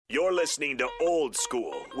You're listening to Old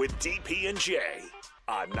School with DP and J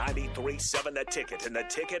on 93.7 The Ticket and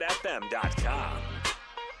theticketfm.com.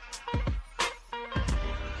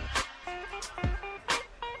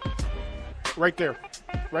 Right there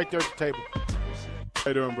at the table. How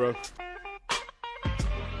you doing, bro?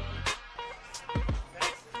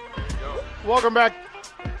 Welcome back.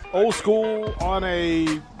 Old School on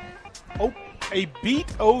a beat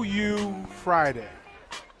OU Friday.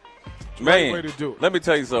 Man, way to do it. Let me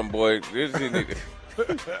tell you something, boy.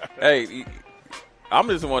 Hey, I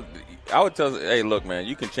would tell, hey, look, man,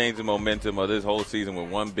 you can change the momentum of this whole season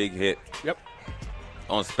with one big hit. Yep.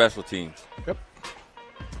 On special teams. Yep.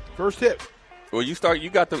 First hit. Well, you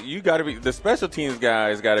got to be the special teams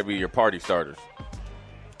guys. Got to be your party starters.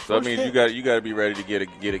 So that means you got to be ready to get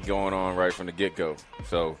it going on right from the get go.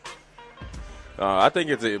 So I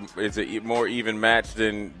think it's a more even match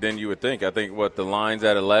than you would think. I think the line's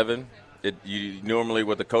at 11. You normally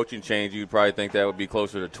with the coaching change, you'd probably think that would be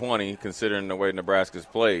closer to 20, considering the way Nebraska's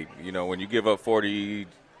played. You know, when you give up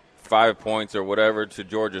 45 points or whatever to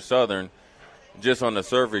Georgia Southern, just on the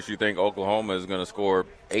surface, you think Oklahoma is going to score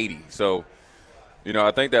 80. So, you know,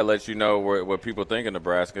 I think that lets you know what people think of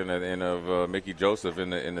Nebraska and of Mickey Joseph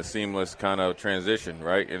in the seamless kind of transition,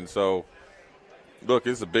 right? And so, look,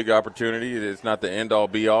 it's a big opportunity. It's not the end-all,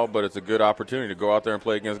 be-all, but it's a good opportunity to go out there and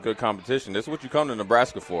play against good competition. This is what you come to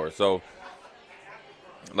Nebraska for. So,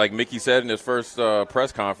 like Mickey said in his first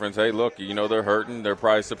press conference, hey, look, you know, they're hurting. They're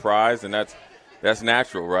probably surprised, and that's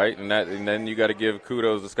natural, right? And then you got to give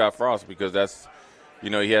kudos to Scott Frost because that's,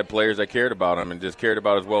 you know, he had players that cared about him and just cared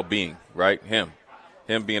about his well-being, right? Him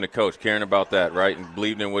being a coach, caring about that, right, and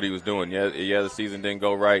believing in what he was doing. Yeah, the season didn't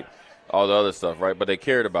go right, all the other stuff, right? But they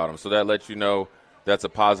cared about him, so that lets you know that's a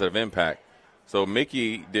positive impact. So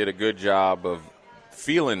Mickey did a good job of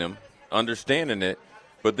feeling him, understanding it,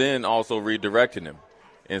 but then also redirecting him.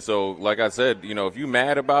 And so, like I said, you know, if you're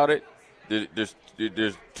mad about it, there's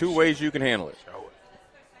two ways you can handle it.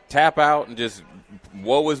 Tap out and just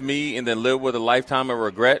woe is me and then live with a lifetime of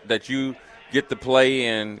regret that you get to play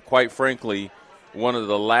in, quite frankly, one of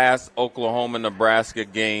the last Oklahoma-Nebraska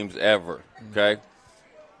games ever, okay?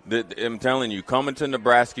 I'm telling you, coming to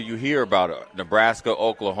Nebraska, you hear about it. Nebraska,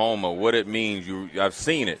 Oklahoma, what it means. I've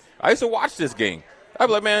seen it. I used to watch this game. I'd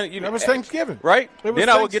be like, man, that was Thanksgiving. Right? Then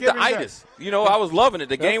I would get the Thanksgiving itis. You know, I was loving it.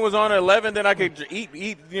 The game was on at 11, then I could eat,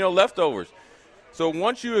 you know, leftovers. So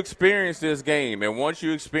once you experience this game and once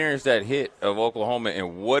you experience that hit of Oklahoma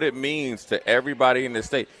and what it means to everybody in the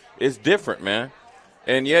state, it's different, man.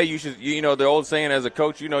 And, yeah, you should, you know, the old saying as a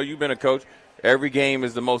coach, you know, you've been a coach, every game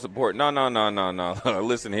is the most important. No.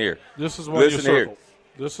 Listen here. This is one you circled.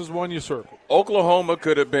 This is one you circled. Oklahoma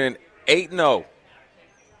could have been 8-0,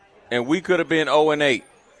 and we could have been 0-8.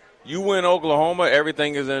 You win Oklahoma,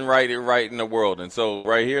 everything is right in the world. And so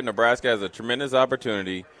right here, Nebraska has a tremendous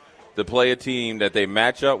opportunity to play a team that they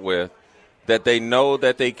match up with, that they know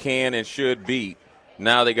that they can and should beat.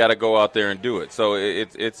 Now they got to go out there and do it. So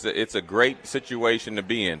it's a great situation to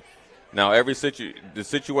be in. Now the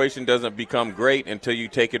situation doesn't become great until you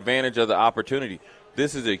take advantage of the opportunity.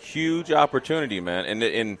 This is a huge opportunity, man.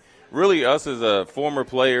 And really us as former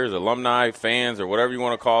players, alumni, fans, or whatever you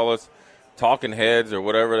want to call us, talking heads or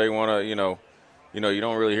whatever they want to, you know, you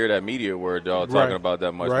don't really hear that media word talking about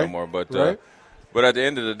that much no more. But but at the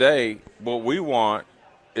end of the day, what we want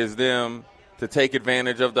is them to take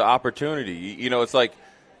advantage of the opportunity. You know, it's like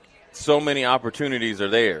so many opportunities are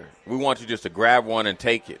there. We want you just to grab one and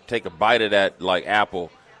take it. Take a bite of that like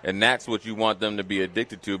apple, and that's what you want them to be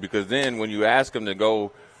addicted to, because then when you ask them to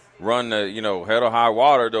go run the, you know, head or high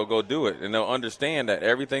water, they'll go do it. And they'll understand that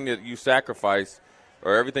everything that you sacrifice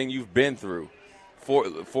or everything you've been through,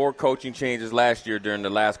 four coaching changes last year during the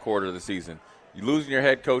last quarter of the season, you losing your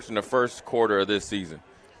head coach in the first quarter of this season.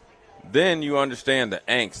 Then you understand the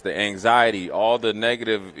angst, the anxiety, all the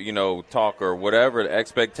negative, you know, talk or whatever, the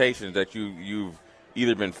expectations that you've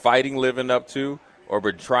either been fighting living up to or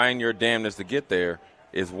been trying your damnness to get there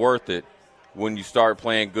is worth it when you start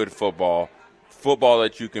playing good football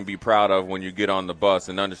that you can be proud of when you get on the bus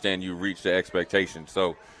and understand you reach the expectations.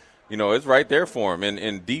 So, you know, it's right there for them.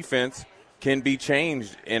 And defense can be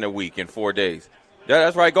changed in a week, in 4 days.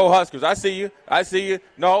 That's right. Go Huskers. I see you.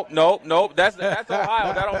 No. That's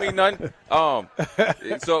Ohio. That don't mean nothing.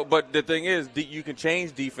 But the thing is, you can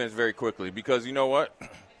change defense very quickly, because you know what?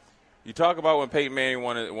 You talk about when Peyton Manning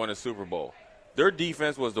won a Super Bowl. Their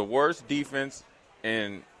defense was the worst defense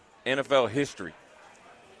in NFL history.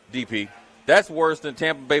 DP. That's worse than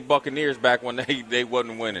Tampa Bay Buccaneers back when they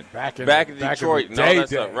wasn't winning. Back in Detroit and all that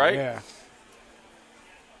stuff, right? Yeah.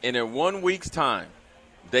 And in 1 week's time,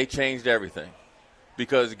 they changed everything.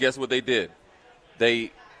 Because guess what they did?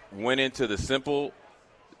 They went into the simple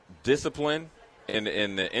discipline and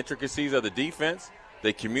the intricacies of the defense.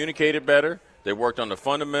 They communicated better. They worked on the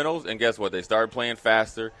fundamentals, and guess what? They started playing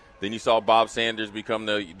faster. Then you saw Bob Sanders become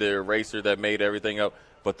the eraser that made everything up.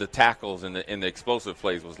 But the tackles and the explosive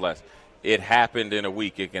plays was less. It happened in a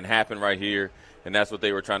week. It can happen right here, and that's what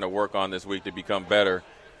they were trying to work on this week to become better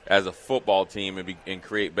as a football team and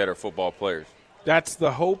create better football players. That's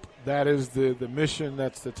the hope. That is the mission.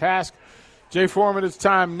 That's the task. Jay Foreman, it's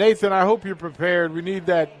time. Nathan, I hope you're prepared. We need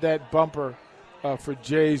that bumper for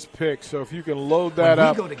Jay's pick. So if you can load that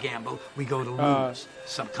up. When we go to gamble, we go to lose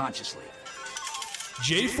subconsciously.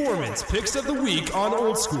 Jay Foreman's Picks of the Week on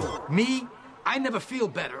Old School. Me, I never feel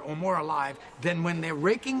better or more alive than when they're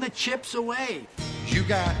raking the chips away. You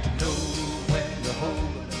got to know when to hold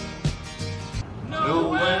up, know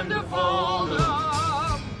when to fold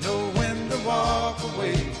up, know when to walk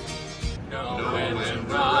away, know when to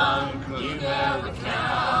run, 'cause you never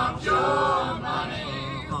count your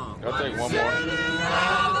money. I'll take one more.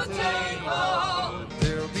 Around the table,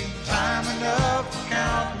 there'll be time enough for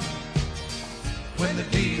counting when the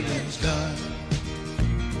dealing's done.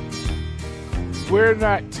 We're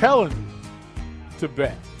not telling you to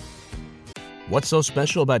bet. What's so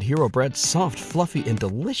special about Hero Bread's soft, fluffy, and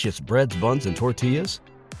delicious breads, buns, and tortillas?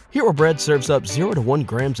 Hero Bread serves up 0 to 1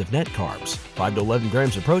 grams of net carbs, 5 to 11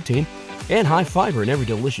 grams of protein, and high fiber in every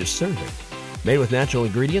delicious serving. Made with natural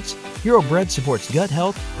ingredients, Hero Bread supports gut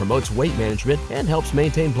health, promotes weight management, and helps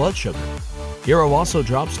maintain blood sugar. Hero also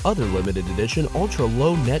drops other limited edition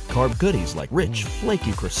ultra-low net carb goodies like rich,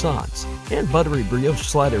 flaky croissants and buttery brioche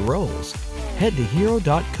slider rolls. Head to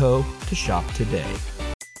hero.co to shop today.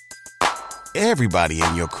 Everybody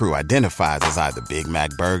in your crew identifies as either Big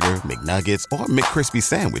Mac Burger, McNuggets, or McCrispy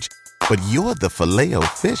Sandwich. But you're the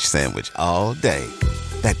Filet-O-Fish Sandwich all day.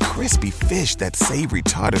 That crispy fish, that savory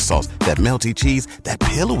tartar sauce, that melty cheese, that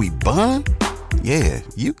pillowy bun. Yeah,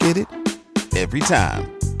 you get it. Every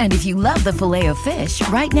time. And if you love the Filet-O-Fish,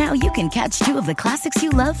 right now you can catch 2 of the classics you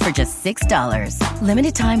love for just $6.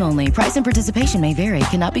 Limited time only. Price and participation may vary.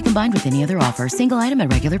 Cannot be combined with any other offer. Single item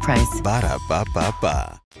at regular price.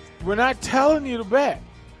 Ba-da-ba-ba-ba. We're not telling you to bet.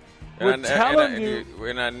 We're telling you.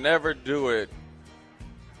 And I never do it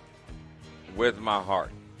with my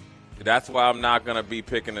heart. That's why I'm not going to be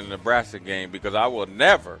picking the Nebraska game, because I will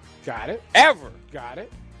never. Got it. Ever. Got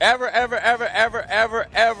it. Ever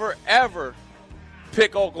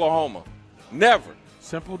pick Oklahoma. Never.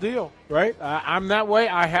 Simple deal, right? I'm that way.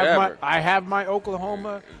 I have my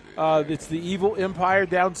Oklahoma. It's the evil empire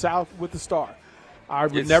down south with the star. I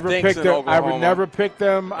would never pick them. Oklahoma, I would never pick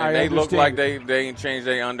them. And they look like they ain't changed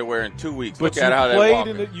their underwear in 2 weeks. But look at how they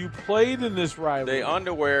walk. You played in this rivalry. They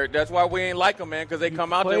underwear. That's why we ain't like them, man, because they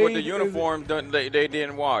come out there with the uniform they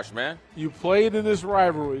didn't wash, man. You played in this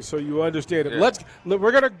rivalry, so you understand it. Yeah.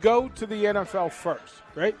 We're going to go to the NFL first,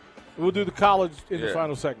 right? We'll do the college in the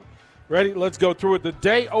final segment. Ready? Let's go through it. The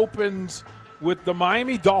day opens with the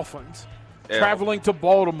Miami Dolphins traveling to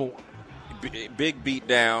Baltimore. Big beat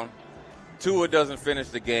down. Tua doesn't finish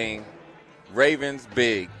the game. Ravens,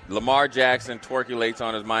 big. Lamar Jackson twerculates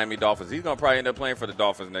on his Miami Dolphins. He's going to probably end up playing for the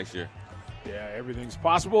Dolphins next year. Yeah, everything's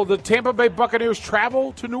possible. The Tampa Bay Buccaneers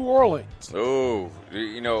travel to New Orleans. Oh,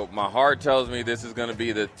 my heart tells me this is going to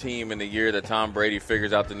be the team in the year that Tom Brady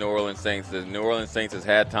figures out the New Orleans Saints. The New Orleans Saints has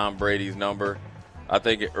had Tom Brady's number. I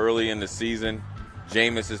think early in the season,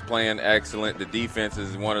 Jameis is playing excellent. The defense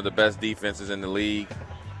is one of the best defenses in the league.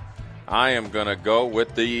 I am going to go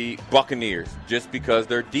with the Buccaneers just because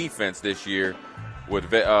their defense this year with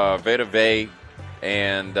Vita Vea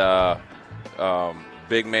and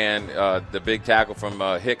big man, the big tackle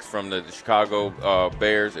from Hicks from the Chicago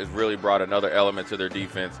Bears has really brought another element to their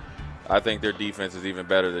defense. I think their defense is even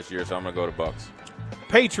better this year, so I'm going to go to Bucs.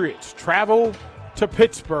 Patriots travel to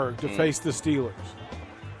Pittsburgh to face the Steelers.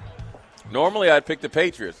 Normally I'd pick the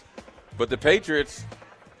Patriots, but the Patriots –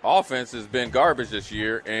 offense has been garbage this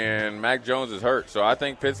year, and Mac Jones is hurt. So I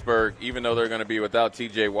think Pittsburgh, even though they're going to be without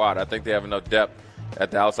T.J. Watt, I think they have enough depth at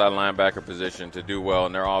the outside linebacker position to do well,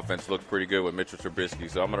 and their offense looks pretty good with Mitchell Trubisky.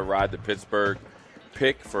 So I'm going to ride the Pittsburgh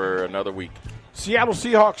pick for another week. Seattle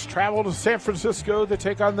Seahawks travel to San Francisco to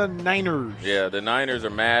take on the Niners. Yeah, the Niners are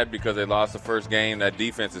mad because they lost the first game. That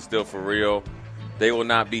defense is still for real. They will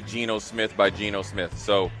not be Geno Smith by Geno Smith.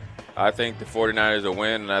 So I think the 49ers will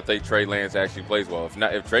win, and I think Trey Lance actually plays well.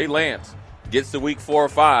 If Trey Lance gets to week 4 or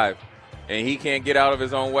 5 and he can't get out of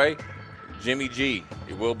his own way, Jimmy G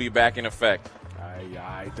will be back in effect.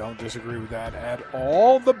 I don't disagree with that at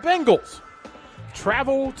all. The Bengals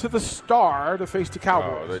travel to the Star to face the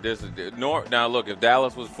Cowboys. Now, look, if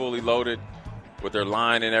Dallas was fully loaded with their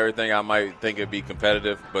line and everything, I might think it'd be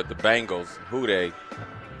competitive. But the Bengals,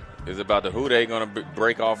 is about who they going to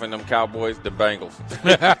break off in them Cowboys, the Bengals.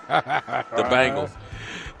 The Bengals.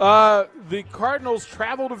 The Cardinals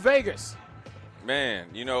travel to Vegas. Man,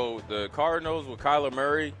 the Cardinals with Kyler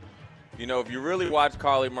Murray, if you really watch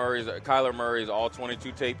Kyler Murray's all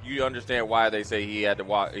 22 tape, you understand why they say he had to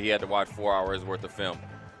watch 4 hours worth of film.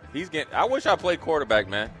 I wish I played quarterback,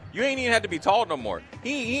 man. You ain't even had to be tall no more.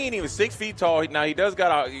 He ain't even 6 feet tall. Now he does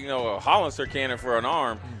got a Hollister cannon for an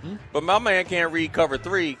arm, but my man can't read cover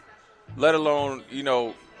 3, let alone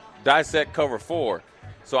dissect cover 4.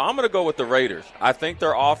 So I'm going to go with the Raiders. I think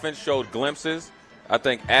their offense showed glimpses. I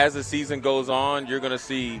think as the season goes on, you're going to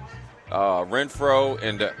see Renfro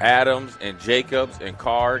and Adams and Jacobs and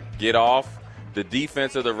Carr get off. The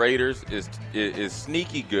defense of the Raiders is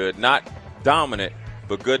sneaky good, not dominant,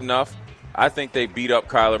 but good enough. I think they beat up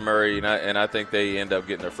Kyler Murray, and I think they end up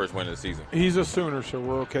getting their first win of the season. He's a Sooner, so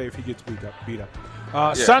we're okay if he gets beat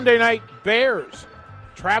up. Sunday night, Bears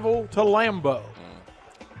travel to Lambeau.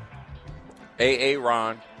 A.A.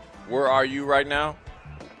 Ron, where are you right now?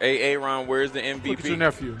 A.A. Ron, where's the MVP? Look at your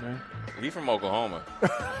nephew, man. He from Oklahoma.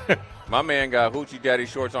 My man got hoochie daddy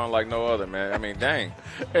shorts on like no other, man. I mean, dang.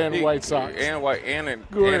 And white socks. And white. And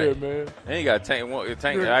go ahead, man. And he got tank. I'm going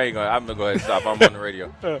to go ahead and stop. I'm on the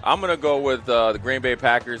radio. I'm going to go with the Green Bay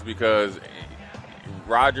Packers because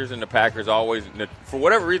Rodgers and the Packers always, for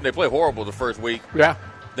whatever reason, they play horrible the first week. Yeah.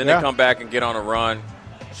 Then they come back and get on a run.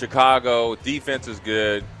 Chicago, defense is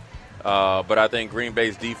good. But I think Green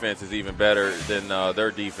Bay's defense is even better than their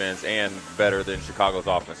defense and better than Chicago's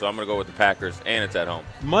offense. So I'm going to go with the Packers, and it's at home.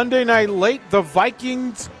 Monday night late, the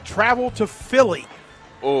Vikings travel to Philly.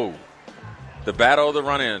 Oh, the battle of the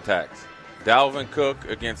running attacks. Dalvin Cook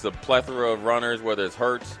against a plethora of runners, whether it's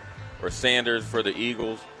Hurts or Sanders for the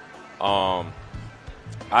Eagles.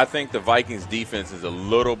 I think the Vikings' defense is a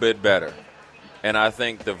little bit better, and I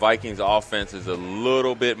think the Vikings' offense is a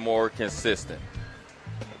little bit more consistent.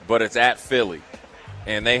 But it's at Philly,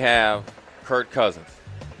 and they have Kirk Cousins,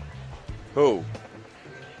 who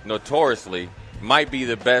notoriously might be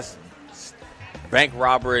the best bank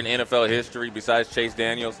robber in NFL history besides Chase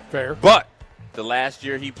Daniels. Fair. But the last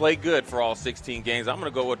year he played good for all 16 games. I'm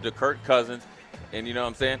going to go with the Kirk Cousins, and you know what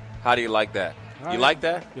I'm saying? How do you like that? You like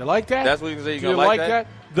that? You like that? That's what you can say. You like that?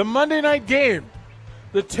 The Monday night game,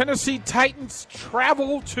 the Tennessee Titans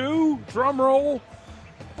travel to, drumroll,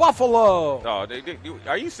 Buffalo. Oh,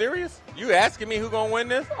 are you serious? You asking me who's gonna win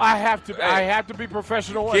this? I have to be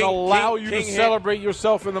professional and allow you to celebrate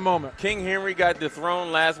yourself in the moment. King Henry got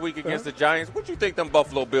dethroned last week against the Giants. What you think them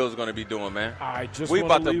Buffalo Bills are going to be doing, man? We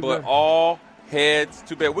about to put all heads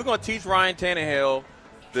to bed. We're going to teach Ryan Tannehill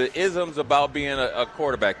the isms about being a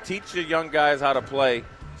quarterback. Teach your young guys how to play.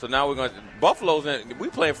 So now we're going to – Buffalo's – we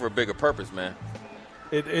playing for a bigger purpose, man.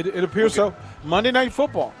 It appears so. Monday Night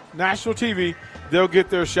Football, national TV. They'll get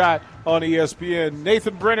their shot on ESPN.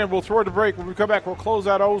 Nathan Brennan will throw the break. When we come back, we'll close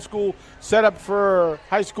out old school setup for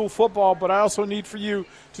high school football, but I also need for you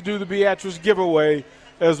to do the Beatrice giveaway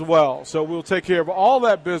as well. So we'll take care of all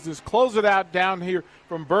that business, close it out down here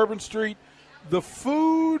from Bourbon Street. The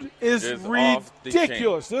food is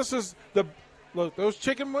ridiculous. This is look, those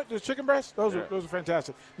chicken breasts, those are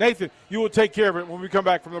fantastic. Nathan, you will take care of it when we come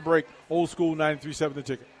back from the break. Old School 93.7 The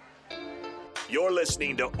Ticket. You're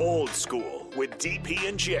listening to Old School with DP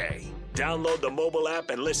and J. Download the mobile app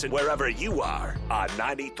and listen wherever you are on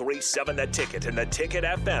 93.7 The Ticket and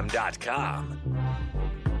theticketfm.com.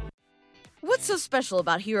 What's so special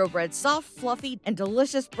about Hero Bread's soft, fluffy, and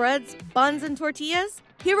delicious breads, buns, and tortillas?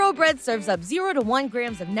 Hero Bread serves up 0 to 1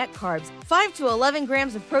 grams of net carbs, 5 to 11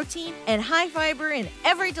 grams of protein, and high fiber in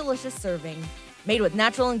every delicious serving. Made with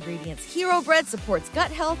natural ingredients, Hero Bread supports gut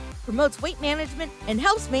health, promotes weight management, and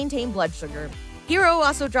helps maintain blood sugar. Hero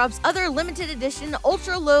also drops other limited edition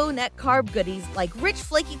ultra-low net carb goodies like rich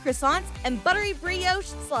flaky croissants and buttery brioche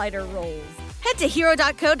slider rolls. Head to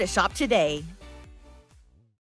hero.co to shop today.